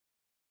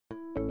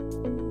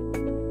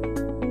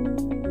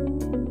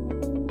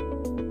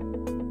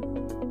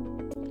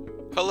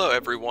Hello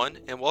everyone,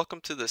 and welcome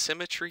to the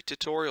SIMmetry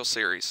tutorial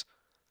series.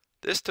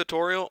 This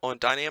tutorial on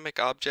dynamic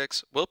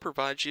objects will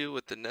provide you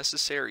with the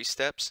necessary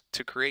steps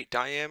to create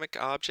dynamic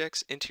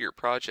objects into your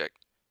project.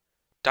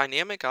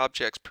 Dynamic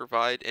objects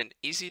provide an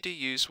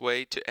easy-to-use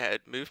way to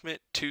add movement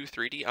to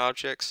 3D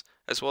objects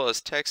as well as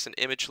text and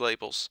image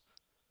labels.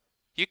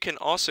 You can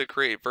also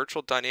create a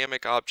virtual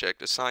dynamic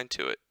object assigned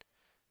to it.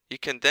 You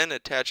can then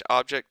attach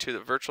object to the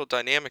virtual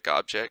dynamic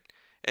object,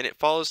 and it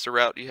follows the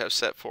route you have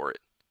set for it.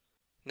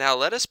 Now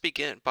let us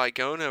begin by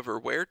going over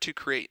where to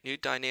create new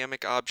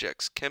dynamic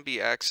objects can be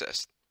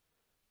accessed.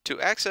 To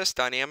access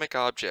dynamic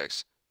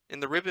objects,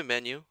 in the ribbon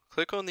menu,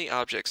 click on the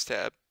Objects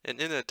tab,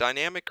 and in the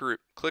Dynamic group,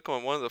 click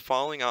on one of the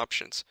following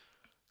options: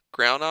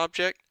 Ground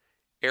Object,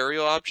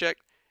 Aerial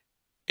Object,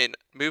 and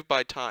Move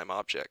by Time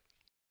Object.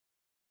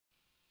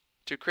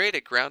 To create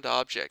a ground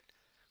object,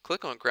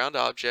 click on Ground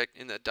Object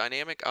and the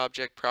Dynamic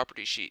Object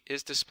property sheet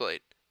is displayed.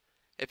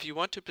 If you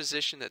want to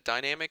position the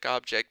dynamic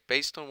object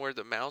based on where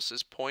the mouse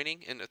is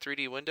pointing in the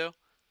 3D window,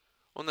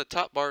 on the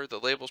top bar of the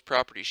Labels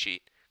property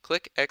sheet,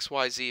 click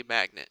XYZ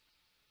Magnet.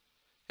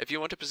 If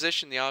you want to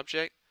position the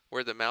object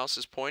where the mouse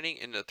is pointing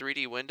in the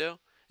 3D window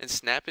and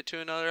snap it to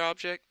another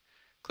object,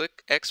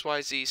 click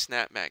XYZ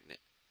Snap Magnet.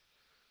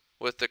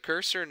 With the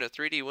cursor in the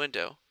 3D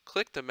window,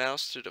 click the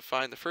mouse to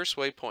define the first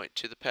waypoint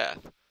to the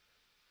path.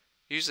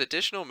 Use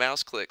additional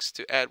mouse clicks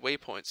to add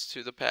waypoints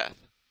to the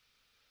path.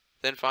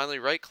 Then finally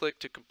right-click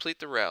to complete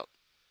the route.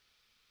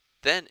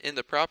 Then in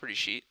the property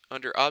sheet,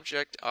 under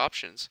Object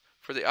Options,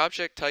 for the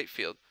Object Type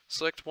field,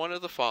 select one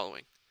of the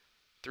following: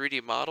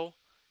 3D Model,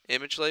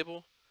 Image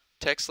Label,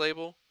 Text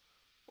Label,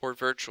 or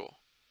Virtual.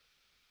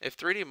 If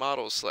 3D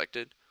Model is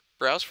selected,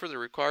 browse for the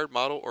required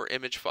model or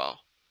image file.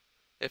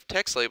 If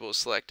Text Label is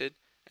selected,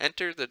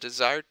 enter the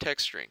desired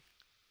text string.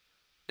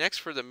 Next,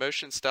 for the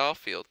Motion Style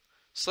field,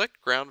 select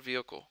Ground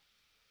Vehicle.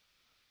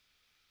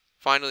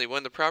 Finally,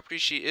 when the property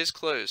sheet is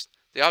closed,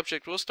 the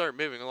object will start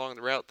moving along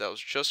the route that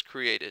was just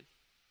created.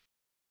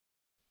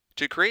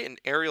 To create an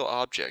aerial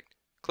object,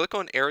 click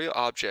on Aerial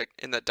Object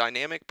and the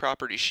Dynamic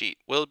Property sheet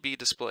will be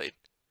displayed.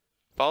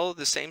 Follow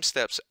the same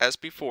steps as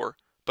before,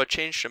 but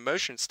change the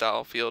Motion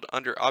Style field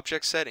under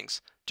Object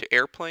Settings to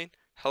Airplane,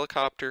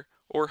 Helicopter,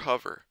 or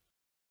Hover.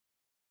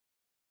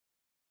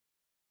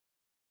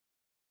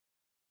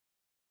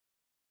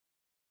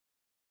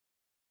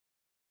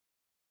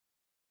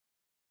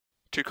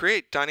 To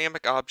create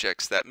dynamic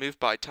objects that move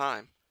by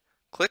time,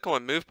 click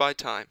on Move by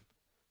Time.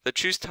 The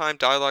Choose Time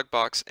dialog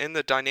box in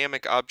the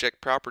Dynamic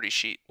Object property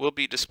sheet will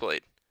be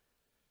displayed.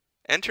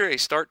 Enter a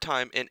start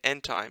time and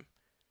end time,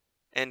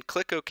 and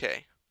click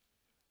OK.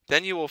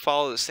 Then you will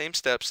follow the same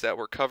steps that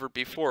were covered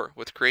before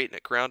with creating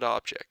a ground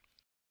object.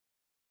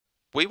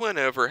 We went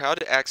over how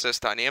to access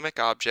dynamic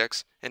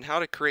objects and how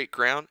to create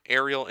ground,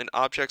 aerial, and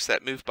objects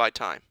that move by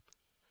time.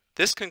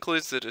 This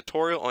concludes the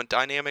tutorial on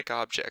dynamic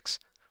objects.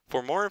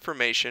 For more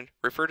information,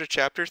 refer to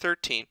Chapter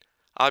 13,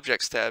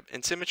 Objects tab,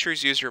 and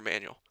SIMmetry's user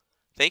manual.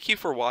 Thank you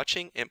for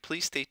watching, and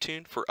please stay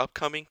tuned for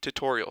upcoming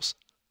tutorials.